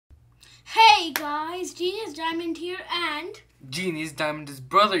Hey guys, Genius Diamond here and Genius Diamond's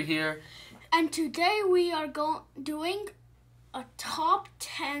brother here. And today we are doing a top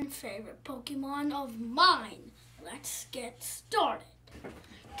 10 favorite Pokemon of mine. Let's get started.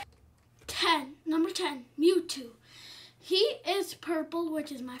 Number 10, Mewtwo. He is purple,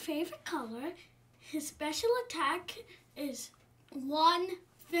 which is my favorite color. His special attack is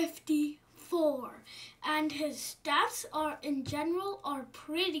 154, and his stats in general are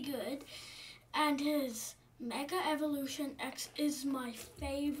pretty good, and his Mega Evolution X is my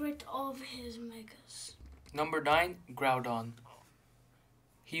favorite of his megas. Number 9, Groudon.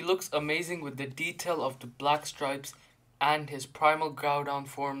 He looks amazing with the detail of the black stripes, and his primal Groudon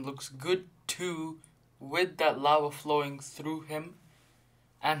form looks good too, with that lava flowing through him.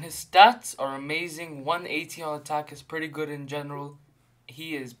 And his stats are amazing. 180 on attack is pretty good in general.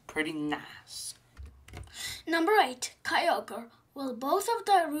 He is pretty nice. Number 8, Kyogre. Well, both of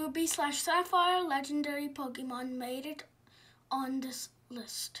the Ruby/Sapphire legendary Pokemon made it on this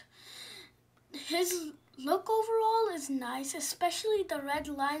list. His look overall is nice, especially the red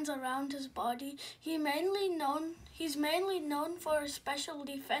lines around his body. He's mainly known for his special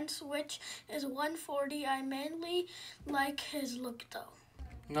defense, which is 140. I mainly like his look though.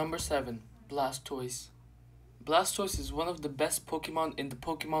 Number 7, Blastoise. Blastoise is one of the best Pokemon in the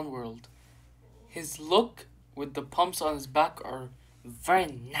Pokemon world. His look with the pumps on his back are very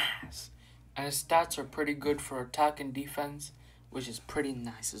nice, and his stats are pretty good for attack and defense, which is pretty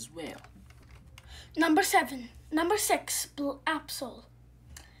nice as well. Number 6, Absol.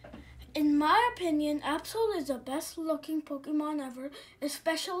 In my opinion, Absol is the best looking Pokemon ever,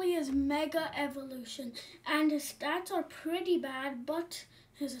 especially his Mega Evolution, and his stats are pretty bad, but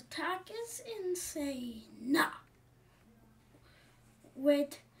his attack is insane.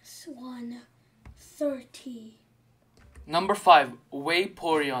 With 130. Number 5,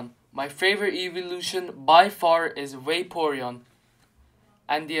 Vaporeon. My favorite evolution by far is Vaporeon,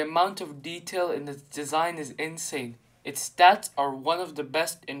 and the amount of detail in its design is insane. Its stats are one of the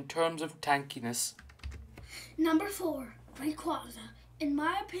best in terms of tankiness. Number 4, Rayquaza. In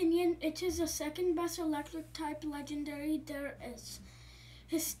my opinion, it is the second best electric type legendary there is.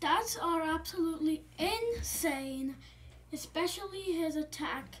 His stats are absolutely insane, especially his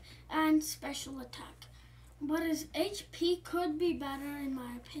attack and special attack. But his HP could be better in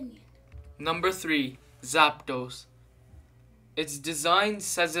my opinion. Number 3, Zapdos. Its design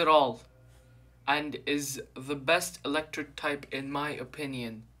says it all, and is the best electric type in my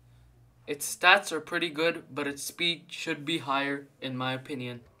opinion. Its stats are pretty good, but its speed should be higher in my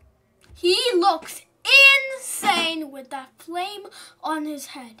opinion. He looks insane with that flame on his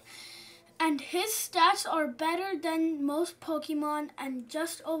head. And his stats are better than most Pokemon, and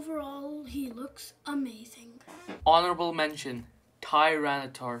just overall, he looks amazing. Honorable mention,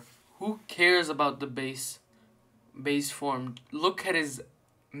 Tyranitar. Who cares about the base form? Look at his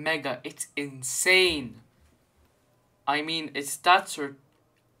Mega. It's insane. I mean, its stats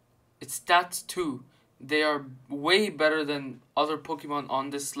too. They are way better than other Pokemon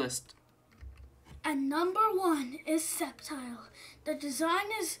on this list. And number 1 is Sceptile. The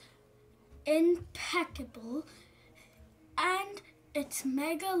design is impeccable, and its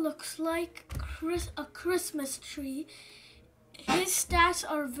Mega looks like a Christmas tree. His stats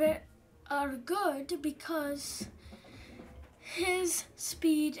are good because his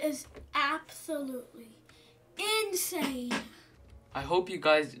speed is absolutely insane. I hope you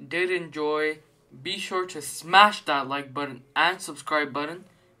guys did enjoy. Be sure to smash that like button and subscribe button,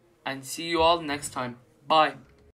 and see you all next time. Bye.